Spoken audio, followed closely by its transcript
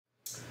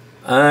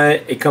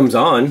It comes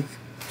on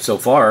so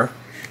far.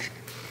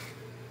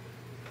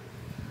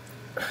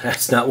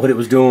 That's not what it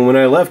was doing when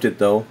I left it,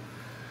 though.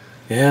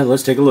 Yeah,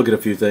 let's take a look at a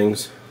few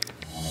things.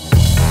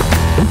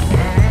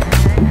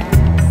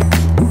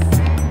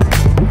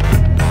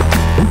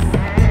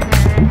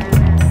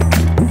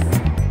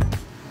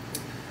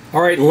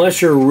 Alright,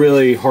 unless you're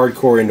really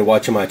hardcore into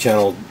watching my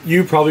channel,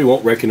 you probably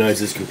won't recognize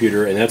this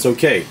computer, and that's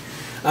okay.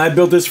 I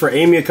built this for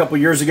Amy a couple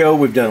years ago.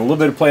 We've done a little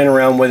bit of playing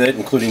around with it,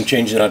 including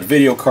changing out a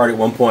video card at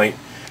one point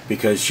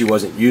because she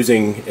wasn't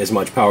using as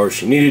much power as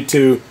she needed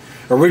to.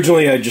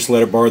 Originally, I just let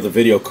her borrow the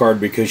video card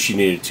because she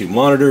needed 2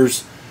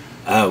 monitors.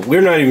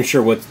 We're not even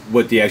sure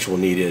what the actual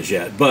need is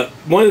yet, but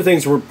one of the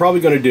things we're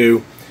probably going to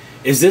do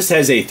is this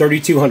has a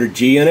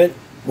 3200G in it.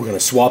 We're going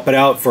to swap it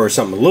out for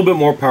something a little bit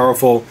more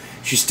powerful.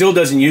 She still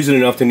doesn't use it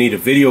enough to need a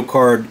video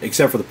card,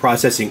 except for the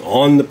processing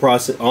on the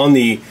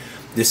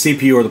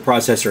CPU or the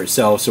processor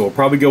itself. So we'll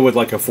probably go with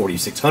like a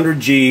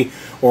 4600G,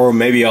 or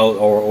maybe I'll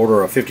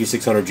order a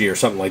 5600G or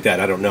something like that.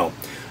 I don't know.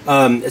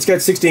 It's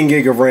got 16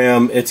 gig of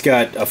RAM. It's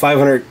got a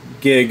 500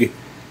 gig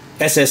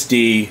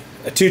SSD,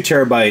 a 2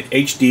 terabyte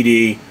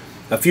HDD,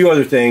 a few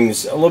other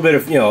things, a little bit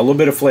of a little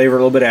bit of flavor, a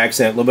little bit of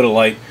accent, a little bit of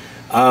light.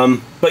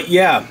 But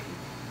yeah.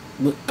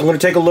 I'm going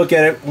to take a look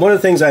at it. One of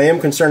the things I am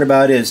concerned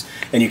about is,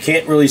 and you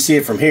can't really see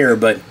it from here,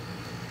 but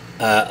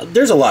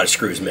there's a lot of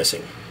screws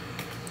missing.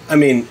 I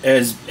mean,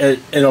 and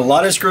a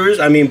lot of screws,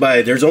 I mean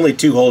by there's only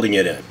 2 holding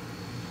it in.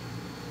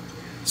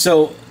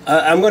 So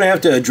I'm going to have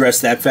to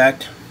address that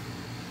fact.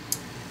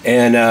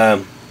 And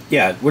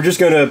yeah, we're just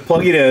going to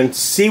plug it in,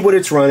 see what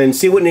it's running,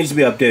 see what needs to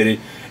be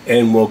updated,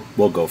 and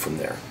we'll go from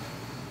there.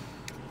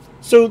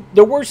 So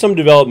there were some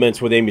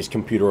developments with Amy's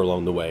computer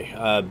along the way.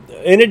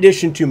 In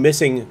addition to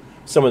missing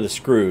some of the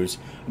screws,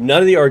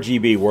 none of the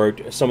RGB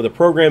worked. Some of the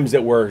programs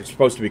that were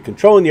supposed to be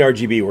controlling the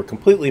RGB were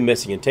completely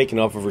missing and taken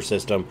off of her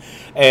system,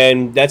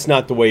 and that's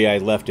not the way I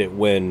left it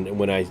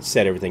when I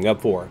set everything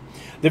up for her.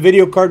 The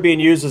video card being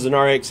used is an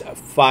RX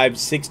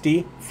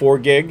 560 4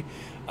 gig,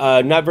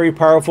 not very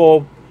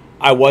powerful.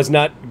 I was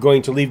not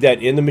going to leave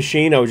that in the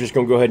machine. I was just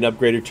going to go ahead and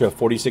upgrade it to a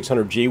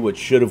 4600G, which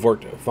should have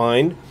worked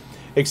fine,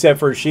 except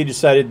for she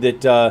decided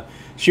that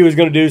she was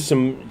going to do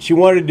she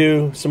wanted to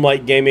do some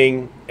light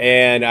gaming,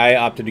 and I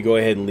opted to go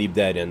ahead and leave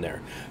that in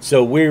there.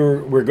 So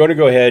we're going to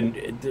go ahead.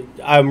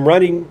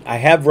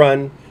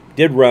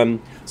 Did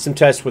run some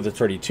tests with the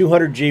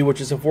 3200G,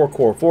 which is a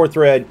 4-core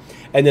 4-thread,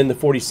 and then the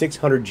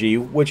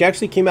 4600G, which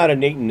actually came out of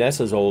Nate and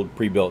Nessa's old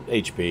pre-built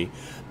HP.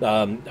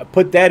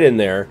 Put that in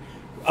there,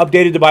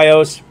 updated the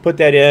BIOS, put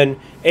that in,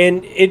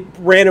 and it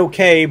ran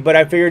okay, but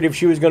I figured if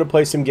she was going to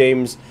play some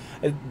games,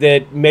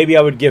 that maybe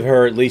I would give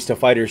her at least a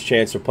fighter's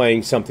chance of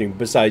playing something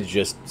besides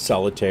just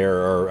solitaire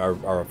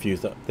or a few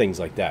things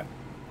like that.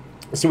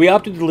 So we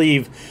opted to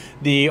leave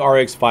the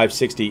RX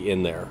 560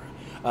 in there.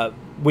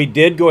 We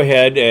did go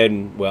ahead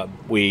and, well,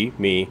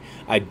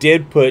 I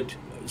did put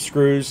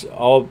screws,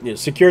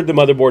 secured the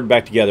motherboard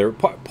back together.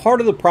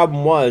 Part of the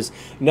problem was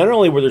not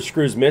only were there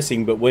screws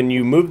missing, but when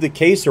you moved the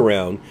case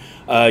around,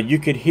 you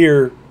could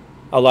hear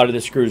a lot of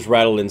the screws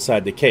rattle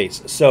inside the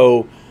case.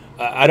 So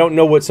I don't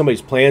know what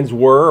somebody's plans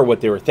were or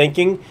what they were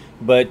thinking,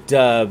 but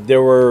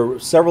there were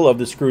several of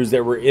the screws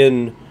that were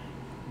in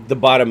the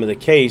bottom of the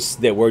case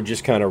that were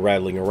just kind of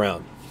rattling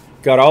around.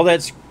 Got all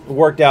that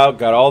worked out,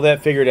 got all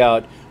that figured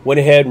out, went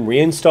ahead and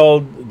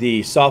reinstalled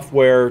the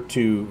software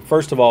to,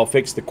 first of all,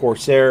 fix the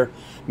Corsair,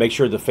 make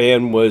sure the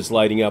fan was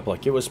lighting up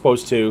like it was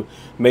supposed to,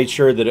 made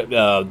sure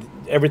that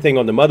everything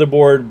on the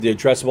motherboard, the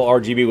addressable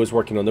RGB was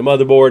working on the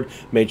motherboard,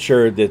 made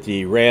sure that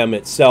the RAM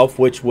itself,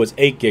 which was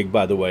 8 gig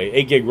by the way,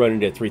 8 gig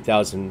running at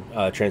 3,000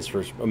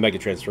 mega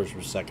transfers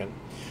per second.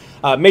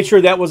 Made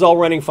sure that was all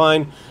running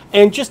fine,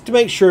 and just to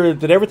make sure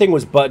that everything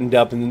was buttoned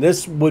up, and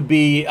this would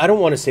be, I don't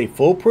want to say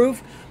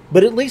foolproof,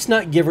 but at least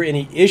not give her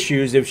any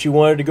issues if she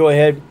wanted to go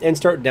ahead and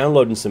start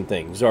downloading some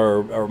things,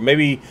 or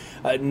maybe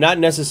not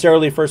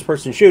necessarily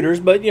first-person shooters,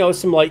 but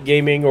some light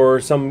gaming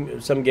or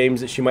some games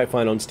that she might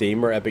find on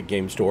Steam or Epic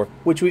Game Store,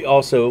 which we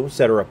also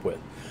set her up with.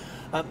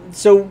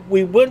 So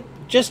we went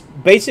just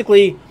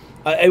basically,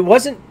 it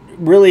wasn't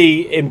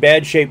really in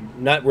bad shape,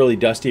 not really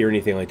dusty or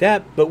anything like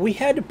that, but we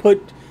had to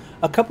put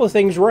a couple of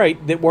things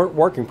right that weren't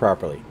working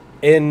properly.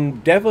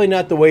 And definitely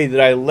not the way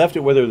that I left it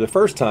with her the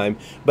first time,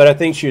 but I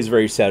think she was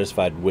very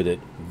satisfied with it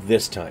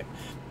this time.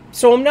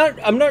 So I'm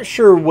not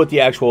sure what the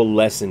actual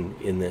lesson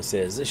in this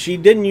is. She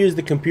didn't use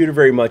the computer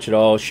very much at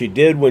all. She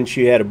did when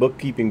she had a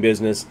bookkeeping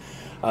business.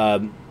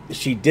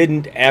 She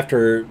didn't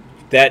after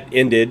that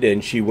ended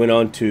and she went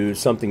on to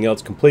something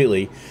else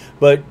completely.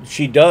 But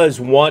she does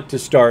want to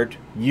start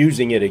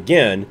using it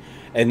again.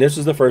 And this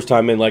is the first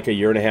time in like a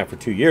year and a half or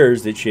 2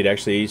 years that she had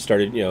actually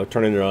started,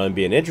 turning it on and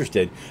being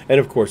interested. And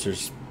of course,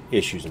 there's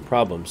issues and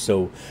problems.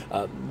 So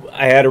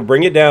I had to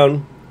bring it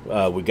down.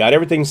 We got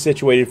everything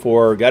situated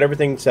for her, got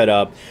everything set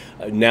up.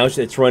 Now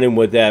it's running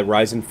with that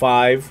Ryzen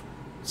 5,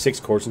 6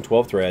 cores and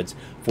 12 threads,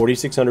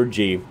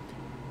 4600G.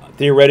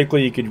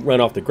 Theoretically, you could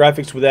run off the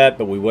graphics with that,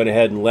 but we went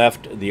ahead and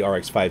left the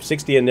RX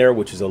 560 in there,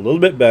 which is a little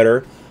bit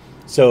better.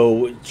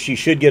 So she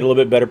should get a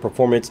little bit better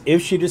performance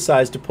if she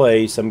decides to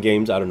play some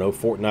games. I don't know,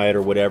 Fortnite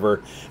or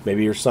whatever.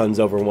 Maybe your son's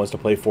over and wants to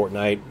play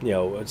Fortnite. You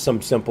know,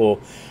 some simple,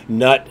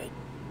 not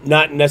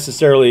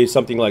necessarily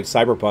something like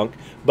Cyberpunk.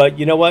 But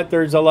you know what?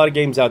 There's a lot of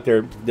games out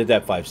there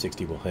that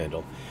 560 will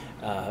handle,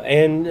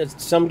 and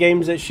some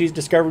games that she's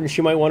discovered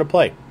she might want to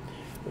play.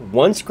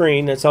 One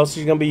screen, that's all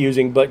she's going to be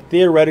using, but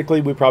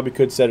theoretically we probably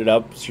could set it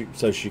up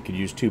so she could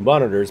use 2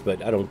 monitors,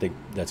 but I don't think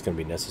that's going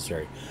to be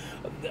necessary.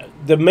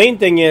 The main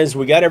thing is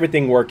we got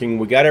everything working,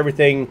 we got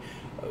everything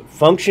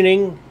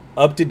functioning,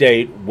 up to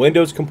date,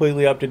 Windows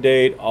completely up to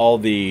date, all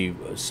the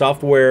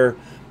software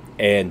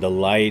and the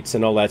lights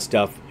and all that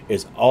stuff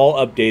is all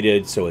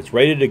updated, so it's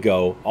ready to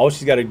go. All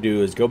she's got to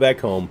do is go back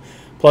home,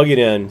 plug it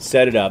in,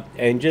 set it up,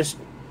 and just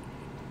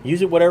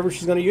use it whatever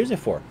she's going to use it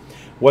for.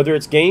 Whether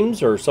it's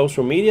games or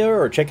social media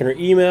or checking her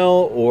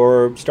email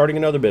or starting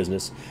another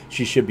business,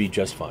 she should be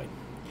just fine.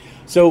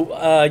 So,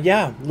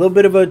 yeah, a little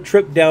bit of a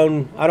trip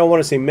down, I don't want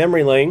to say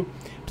memory lane,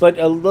 but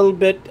a little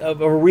bit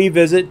of a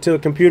revisit to a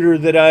computer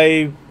that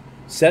I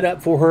set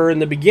up for her in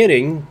the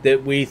beginning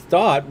that we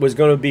thought was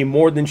going to be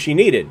more than she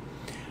needed.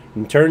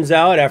 And turns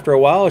out, after a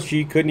while,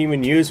 she couldn't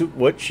even use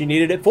what she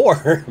needed it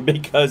for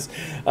because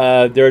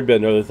there had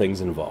been other things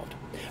involved.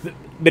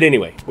 But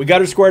anyway, we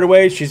got her squared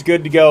away. She's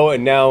good to go,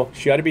 and now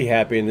she ought to be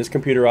happy, and this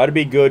computer ought to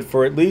be good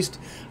for at least,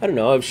 I don't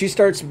know, if she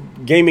starts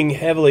gaming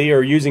heavily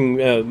or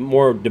using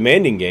more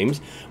demanding games,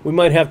 we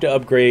might have to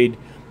upgrade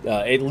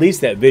at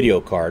least that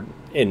video card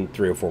in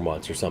 3 or 4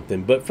 months or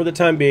something. But for the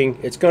time being,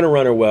 it's going to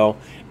run her well,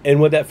 and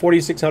with that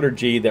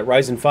 4600G, that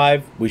Ryzen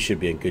 5, we should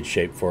be in good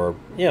shape for,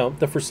 you know,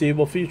 the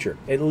foreseeable future,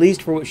 at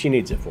least for what she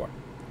needs it for.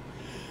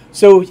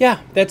 So,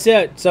 yeah, that's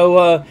it.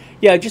 So,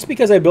 yeah, just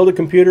because I build a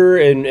computer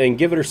and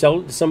give it or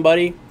sell it to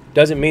somebody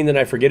doesn't mean that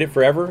I forget it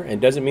forever,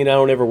 and doesn't mean I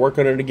don't ever work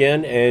on it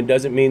again, and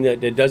doesn't mean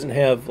that it doesn't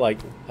have, like,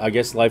 I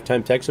guess,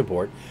 lifetime tech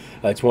support.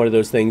 It's one of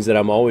those things that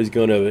I'm always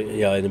going to,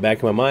 you know, in the back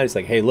of my mind, it's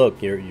like, hey,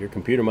 look, your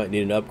computer might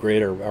need an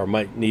upgrade or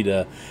might need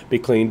to be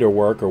cleaned or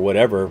work or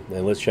whatever,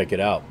 and let's check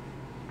it out.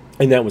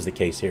 And that was the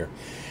case here.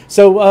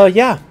 So,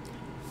 yeah.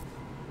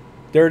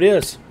 There it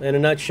is, in a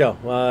nutshell.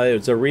 It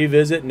was a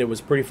revisit, and it was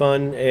pretty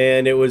fun,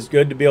 and it was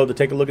good to be able to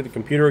take a look at the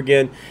computer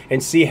again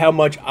and see how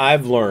much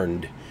I've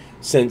learned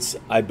since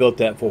I built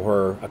that for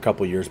her a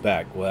couple years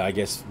back. Well, I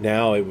guess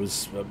now it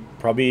was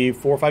probably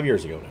 4 or 5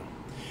 years ago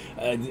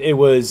now. It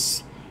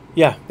was,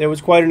 yeah, it was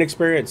quite an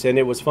experience, and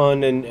it was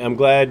fun, and I'm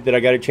glad that I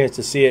got a chance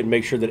to see it and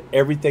make sure that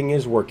everything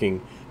is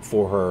working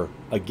for her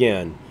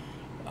again,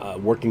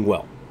 working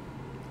well.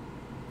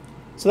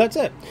 So that's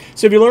it.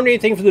 So if you learned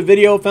anything from the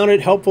video, found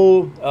it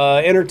helpful,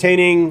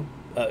 entertaining,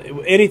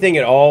 anything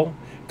at all,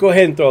 go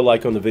ahead and throw a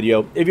like on the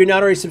video. If you're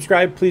not already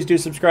subscribed, please do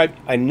subscribe.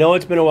 I know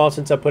it's been a while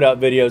since I put out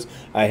videos.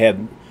 I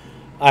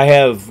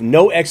have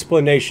no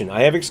explanation.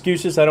 I have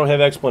excuses. I don't have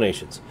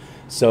explanations.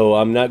 So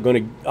I'm not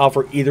going to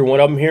offer either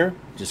one of them here.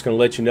 Just going to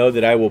let you know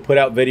that I will put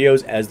out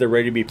videos as they're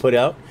ready to be put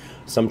out.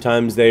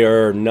 Sometimes they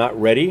are not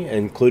ready,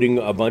 including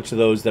a bunch of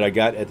those that I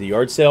got at the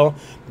yard sale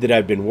that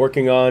I've been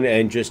working on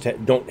and just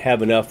don't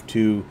have enough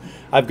to.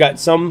 I've got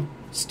some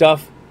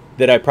stuff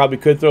that I probably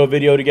could throw a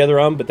video together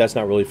on, but that's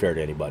not really fair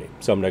to anybody.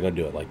 So I'm not going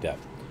to do it like that.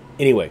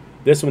 Anyway,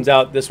 this one's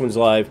out, this one's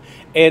live,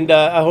 and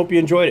I hope you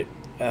enjoyed it.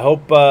 I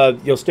hope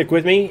you'll stick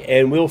with me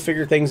and we'll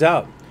figure things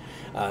out.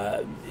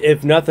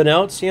 If nothing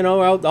else, you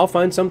know, I'll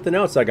find something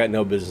else I got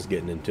no business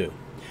getting into.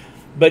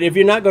 But if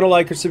you're not going to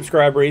like or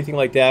subscribe or anything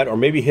like that, or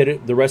maybe hit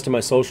it, the rest of my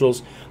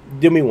socials,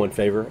 do me one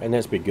favor, and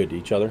that's be good to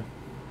each other.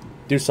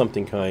 Do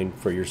something kind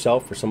for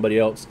yourself, for somebody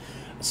else.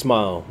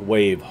 Smile,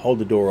 wave, hold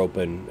the door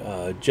open.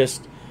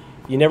 Just,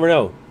 you never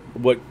know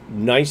what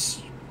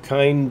nice,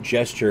 kind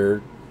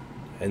gesture,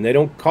 and they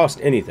don't cost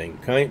anything.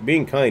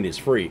 Being kind is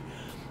free.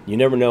 You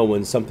never know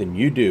when something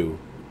you do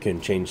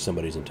can change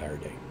somebody's entire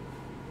day.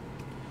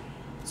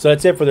 So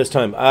that's it for this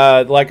time.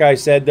 Like I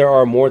said, there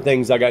are more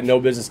things I got no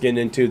business getting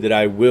into that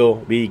I will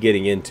be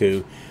getting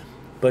into.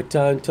 But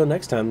until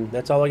next time,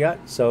 that's all I got.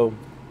 So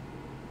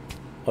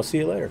I'll see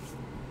you later.